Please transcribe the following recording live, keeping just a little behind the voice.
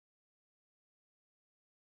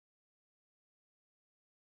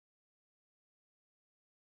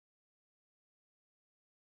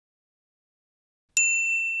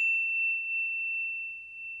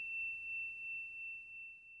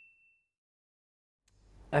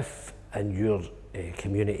If in your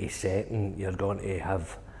community setting you're going to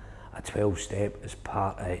have a 12-step as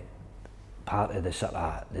part of the sort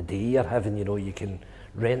of the day you're having, you know, you can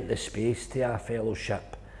rent the space to a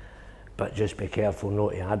fellowship, but just be careful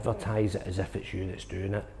not to advertise it as if it's you that's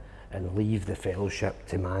doing it, and leave the fellowship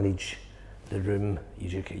to manage the room.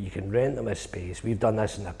 You can rent them a space. We've done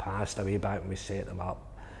this in the past, way back when we set them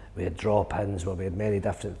up. We had drop-ins where we had many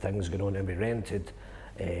different things going on, and we rented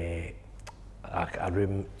a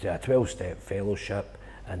room to a 12-step fellowship,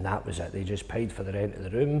 and that was it. They just paid for the rent of the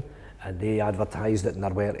room, and they advertised it in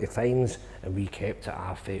their where to finds, and we kept it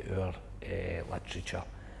off our literature,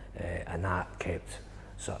 and that kept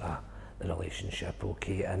sort of the relationship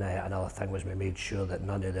okay. And another thing was we made sure that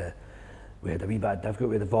we had a wee bit of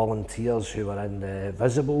difficulty with the volunteers who were in the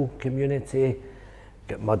visible community,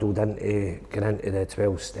 get muddled into getting into the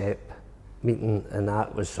 12-step meeting, and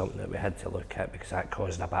that was something that we had to look at because that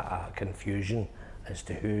caused a bit of confusion as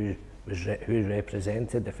to who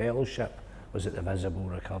represented the fellowship. Was it the visible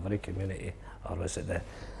recovery community or was it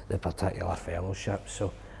the particular fellowship?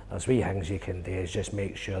 So there's wee things you can do is just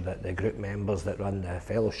make sure that the group members that run the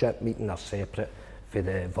fellowship meeting are separate for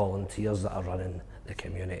the volunteers that are running the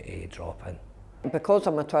community drop-in. Because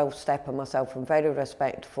I'm a 12-stepper myself, I'm very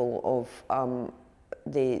respectful of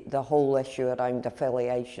the whole issue around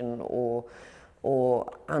affiliation or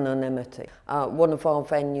anonymity. One of our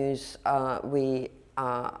venues, we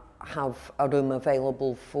have a room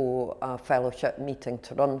available for a fellowship meeting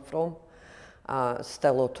to run from.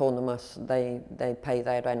 Still autonomous, they pay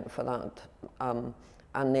their rent for that.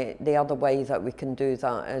 And the other way that we can do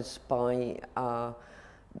that is by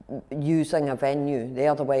using a venue the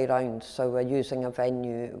other way around. So we're using a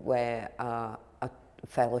venue where a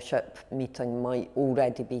fellowship meeting might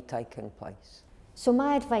already be taking place. So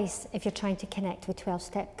my advice if you're trying to connect with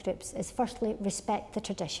 12-step groups is firstly respect the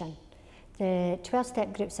tradition. The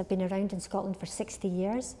 12-step groups have been around in Scotland for 60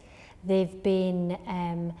 years. They've been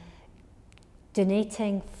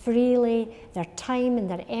donating freely their time and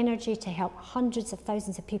their energy to help hundreds of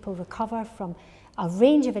thousands of people recover from a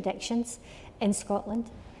range of addictions in Scotland,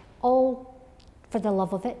 all for the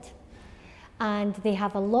love of it. And they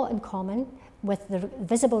have a lot in common with the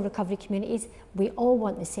visible recovery communities. We all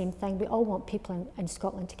want the same thing. We all want people in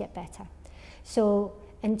Scotland to get better. So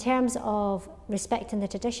in terms of respecting the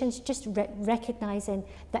traditions, just recognising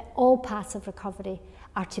that all paths of recovery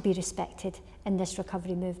are to be respected in this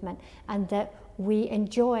recovery movement, and that we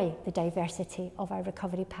enjoy the diversity of our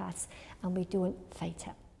recovery paths and we don't fight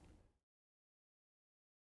it.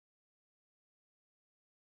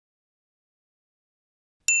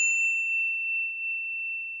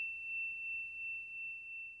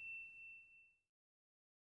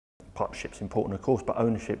 Partnership's important, of course, but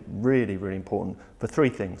ownership really, really important for three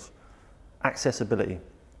things. Accessibility.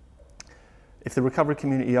 If the recovery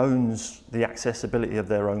community owns the accessibility of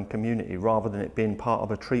their own community rather than it being part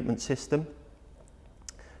of a treatment system,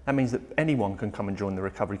 that means that anyone can come and join the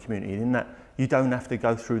recovery community. In that, you don't have to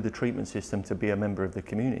go through the treatment system to be a member of the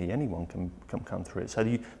community. Anyone can come through it.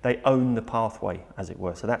 So they own the pathway, as it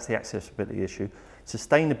were. So that's the accessibility issue.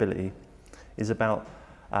 Sustainability is about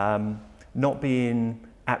not being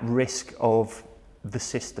at risk of the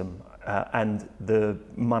system and the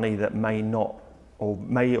money that may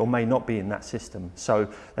or may not be in that system. So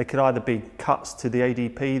they could either be cuts to the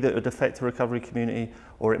ADP that would affect the recovery community,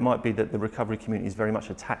 or it might be that the recovery community is very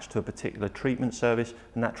much attached to a particular treatment service,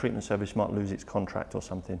 and that treatment service might lose its contract or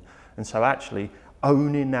something. And so actually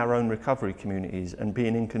owning our own recovery communities and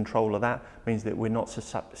being in control of that means that we're not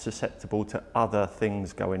susceptible to other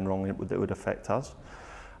things going wrong that would affect us.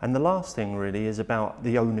 And the last thing really is about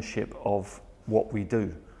the ownership of what we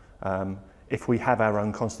do. If we have our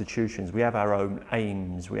own constitutions, we have our own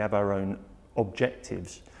aims, we have our own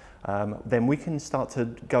objectives, then we can start to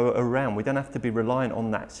go around. We don't have to be reliant on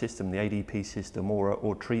that system, the ADP system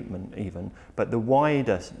or treatment even, but the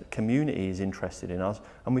wider community is interested in us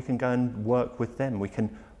and we can go and work with them. We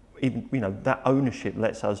can even, that ownership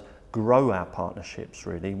lets us grow our partnerships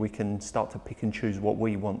really. We can start to pick and choose what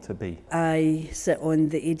we want to be. I sit on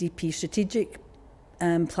the ADP Strategic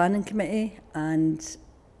Planning Committee and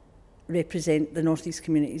represent the North East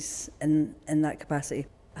communities in that capacity.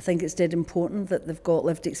 I think it's dead important that they've got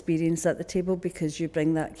lived experience at the table because you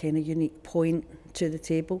bring that kind of unique point to the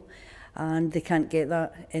table and they can't get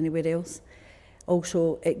that anywhere else.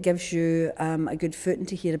 Also, it gives you a good footing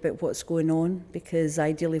to hear about what's going on, because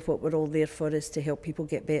ideally what we're all there for is to help people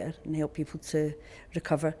get better and help people to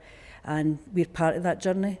recover. And we're part of that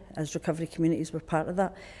journey. As recovery communities, we're part of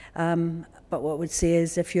that. But what I would say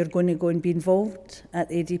is if you're going to go and be involved at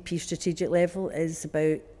the ADP strategic level, is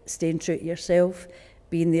about staying true to yourself,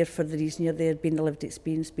 being there for the reason you're there, being a lived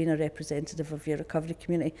experience, being a representative of your recovery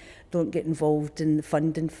community. Don't get involved in the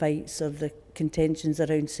funding fights or the contentions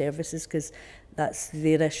around services, because that's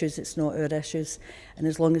their issues, it's not our issues. And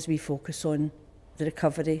as long as we focus on the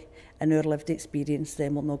recovery and our lived experience,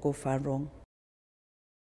 then we'll not go far wrong.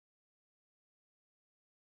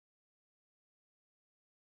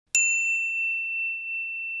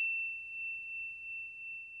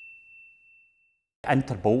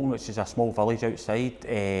 Bolton, which is a small village outside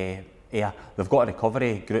here, they've got a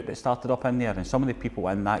recovery group that started up in there, and some of the people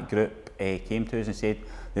in that group came to us and said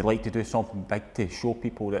they'd like to do something big to show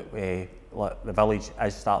people that the village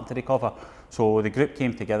is starting to recover. So the group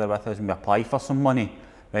came together with us and we applied for some money,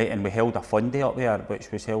 right, and we held a fun day up there, which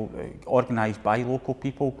was organised by local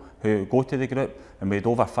people who go to the group, and we had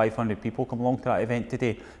over 500 people come along to that event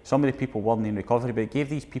today. Some of the people weren't in recovery, but it gave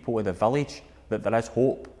these people in the village that there is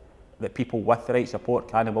hope, that people with the right support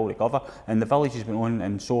can and will recover. And the village has been on,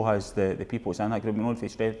 and so has the people that's in that group, been on from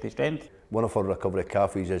strength to strength. One of our recovery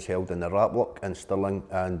cafes is held in the Ratlock in Stirling,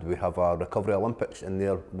 and we have our Recovery Olympics in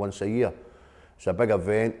there once a year. It's a big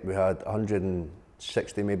event. We had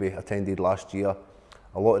 160 maybe attended last year.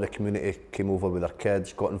 A lot of the community came over with their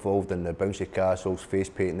kids, got involved in the bouncy castles, face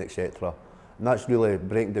painting, etc. And that's really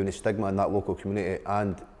breaking down the stigma in that local community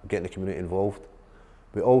and getting the community involved.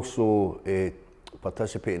 We also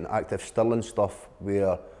participate in active Stirling stuff,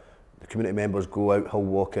 where the community members go out hill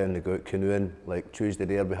walking, they go out canoeing. Like Tuesday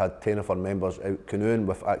there we had 10 of our members out canoeing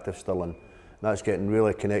with active Stirling. That's getting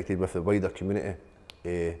really connected with the wider community.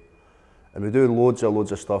 And we do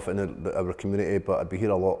loads of stuff in our community, but I'd be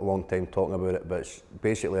here a long time talking about it, but it's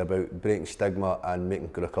basically about breaking stigma and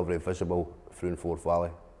making recovery visible through in Forth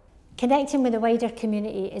Valley. Connecting with the wider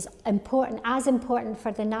community is important, as important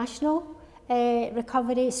for the national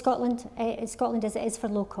recovery, Scotland as it is for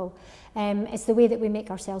local. It's the way that we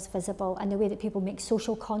make ourselves visible and the way that people make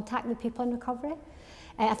social contact with people in recovery.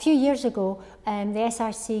 A few years ago, the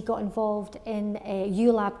SRC got involved in a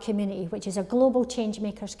ULAB community, which is a global change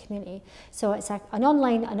makers community. So it's an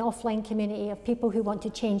online and offline community of people who want to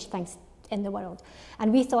change things in the world.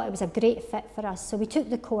 And we thought it was a great fit for us. So we took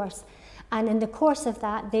the course. And in the course of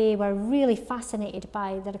that, they were really fascinated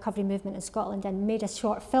by the recovery movement in Scotland and made a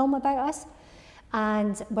short film about us.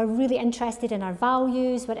 And we're really interested in our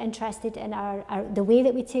values, we're interested in the way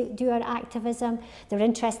that we do our activism, they're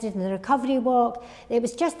interested in the recovery walk. It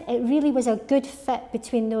really was a good fit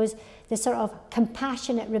between the sort of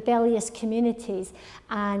compassionate, rebellious communities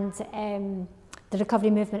and the recovery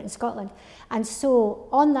movement in Scotland. And so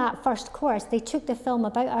on that first course, they took the film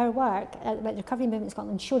about our work, about the recovery movement in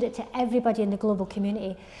Scotland, and showed it to everybody in the global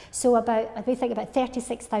community. So we think about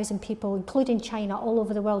 36,000 people, including China, all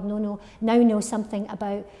over the world now know something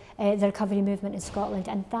about the recovery movement in Scotland,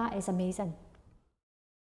 and that is amazing.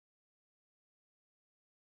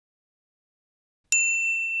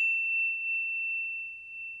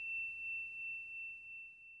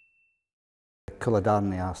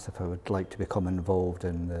 Culladarney asked if I would like to become involved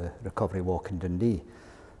in the recovery walk in Dundee,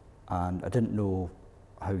 and I didn't know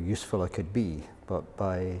how useful I could be, but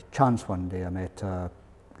by chance one day I met a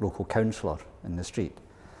local councillor in the street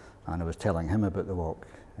and I was telling him about the walk,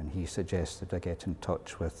 and he suggested I get in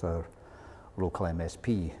touch with our local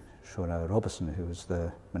MSP, Shona Robertson, who was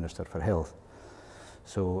the Minister for Health.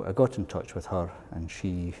 So I got in touch with her and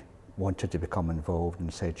she wanted to become involved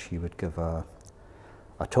and said she would give a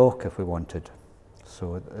talk if we wanted.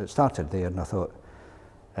 So it started there, and I thought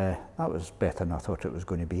that was better than I thought it was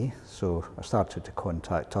going to be. So I started to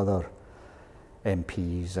contact other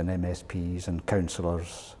MPs and MSPs and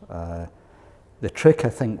councillors. The trick, I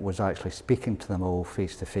think, was actually speaking to them all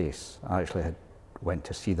face to face. I actually went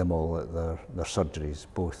to see them all at their surgeries,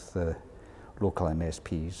 both the local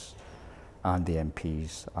MSPs and the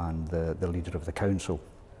MPs and the leader of the council,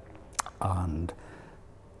 and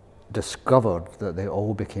discovered that they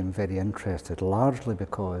all became very interested, largely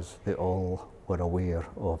because they all were aware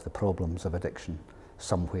of the problems of addiction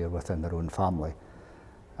somewhere within their own family.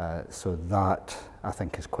 So that, I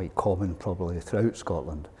think, is quite common probably throughout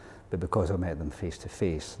Scotland, but because I met them face to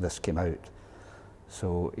face, this came out.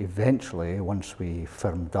 So eventually, once we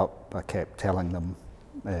firmed up, I kept telling them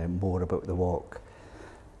more about the walk.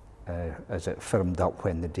 As it firmed up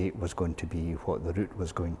when the date was going to be, what the route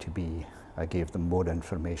was going to be, I gave them more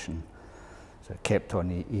information. So I kept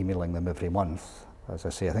on emailing them every month. As I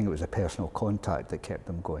say, I think it was a personal contact that kept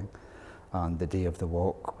them going. And the day of the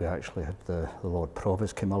walk, we actually had the Lord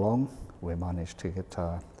Provost came along. We managed to get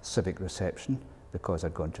a civic reception because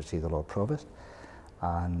I'd gone to see the Lord Provost.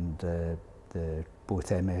 And both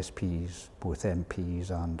MSPs, both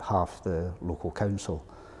MPs and half the local council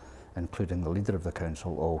including the leader of the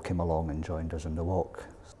council, all came along and joined us in the walk.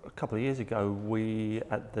 A couple of years ago, we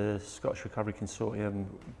at the Scottish Recovery Consortium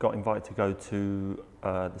got invited to go to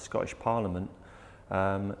the Scottish Parliament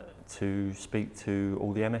to speak to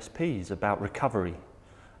all the MSPs about recovery.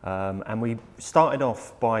 And we started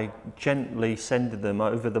off by gently sending them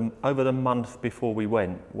over the month before we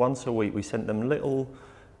went. Once a week we sent them little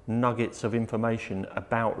nuggets of information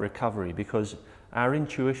about recovery, because our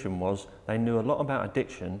intuition was they knew a lot about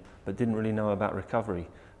addiction but didn't really know about recovery.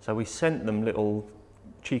 So we sent them little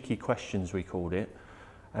cheeky questions, we called it,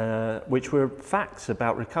 which were facts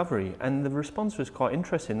about recovery, and the response was quite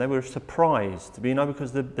interesting. They were surprised,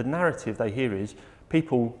 because the narrative they hear is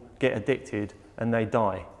people get addicted and they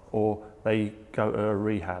die, or they go to a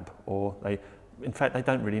rehab, or in fact they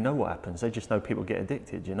don't really know what happens, they just know people get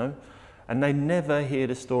addicted, and they never hear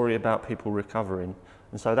the story about people recovering.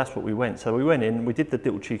 And so that's what we went. So we went in, we did the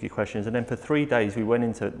little cheeky questions, and then for 3 days we went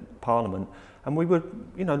into Parliament, and we were,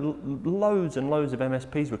 loads and loads of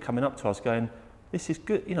MSPs were coming up to us going, this is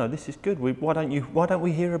good, this is good. Why don't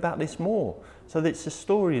we hear about this more? So it's a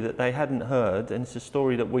story that they hadn't heard, and it's a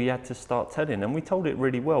story that we had to start telling, and we told it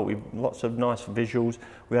really well. We lots of nice visuals,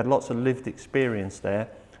 we had lots of lived experience there,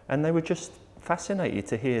 and they were just fascinated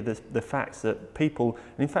to hear the facts that people,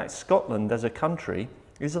 and in fact Scotland as a country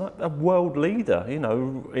is like a world leader,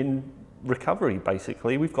 in recovery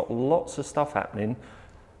basically. We've got lots of stuff happening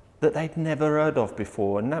that they'd never heard of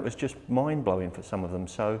before, and that was just mind-blowing for some of them.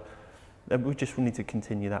 So we just need to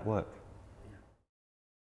continue that work.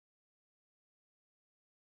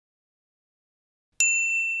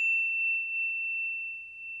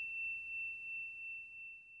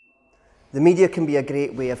 The media can be a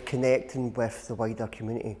great way of connecting with the wider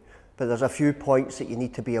community, but there's a few points that you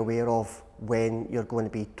need to be aware of when you're going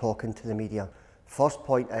to be talking to the media. First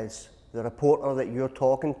point is, the reporter that you're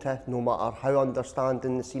talking to, no matter how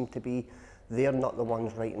understanding they seem to be, they're not the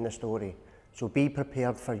ones writing the story. So be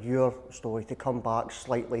prepared for your story to come back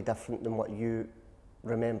slightly different than what you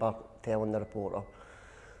remember telling the reporter.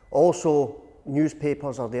 Also,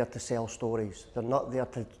 newspapers are there to sell stories. They're not there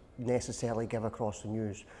to necessarily give across the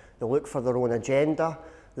news. They look for their own agenda.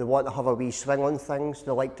 They want to have a wee swing on things.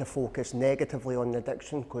 They like to focus negatively on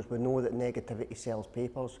addiction, because we know that negativity sells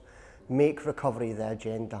papers. Make recovery the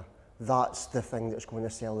agenda. That's the thing that's going to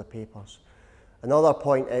sell the papers. Another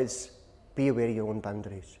point is, be aware of your own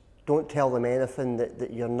boundaries. Don't tell them anything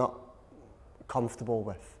that you're not comfortable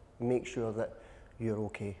with. Make sure that you're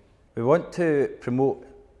okay. We want to promote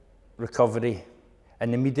recovery,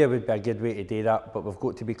 and the media would be a good way to do that, but we've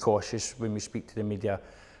got to be cautious when we speak to the media,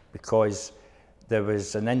 because there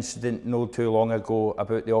was an incident not too long ago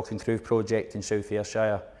about the Auchincruive project in South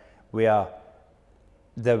Ayrshire, where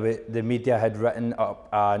the media had written up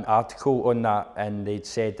an article on that, and they'd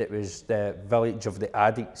said it was the village of the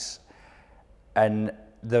addicts, and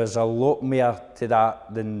there's a lot more to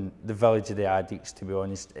that than the village of the addicts, to be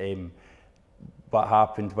honest. What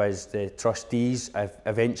happened was the trustees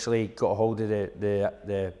eventually got a hold of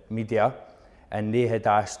the media, and they had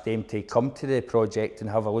asked them to come to the project and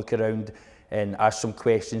have a look around and ask some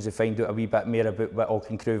questions to find out a wee bit more about what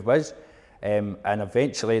Auchincruive was. And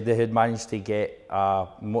eventually they had managed to get a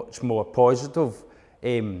much more positive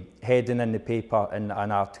heading in the paper in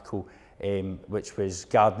an article, which was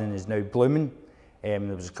 "Gardening is now blooming." There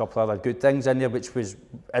was a couple of other good things in there, which was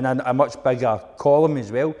in a much bigger column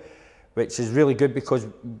as well, which is really good, because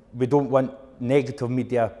we don't want negative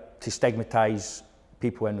media to stigmatise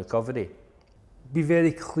people in recovery. Be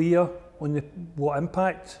very clear on what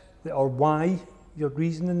impact or why your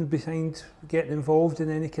reasoning behind getting involved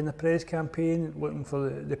in any kind of press campaign, looking for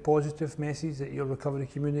the positive message that your recovery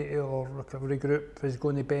community or recovery group is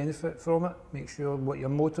going to benefit from it. Make sure what your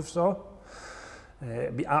motives are.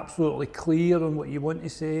 Be absolutely clear on what you want to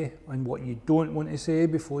say and what you don't want to say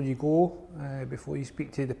before you go, before you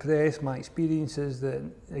speak to the press. My experience is that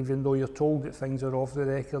even though you're told that things are off the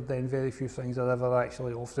record, then very few things are ever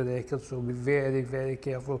actually off the record. So be very, very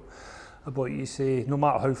careful about what you say, no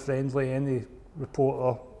matter how friendly any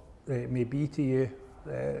reporter may be to you.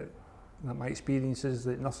 My experience is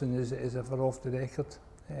that nothing is ever off the record,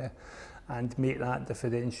 and make that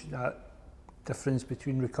difference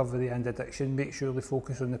between recovery and addiction. Make sure they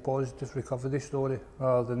focus on the positive recovery story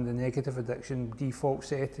rather than the negative addiction default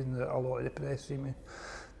setting that a lot of the press seem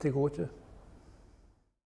to go to.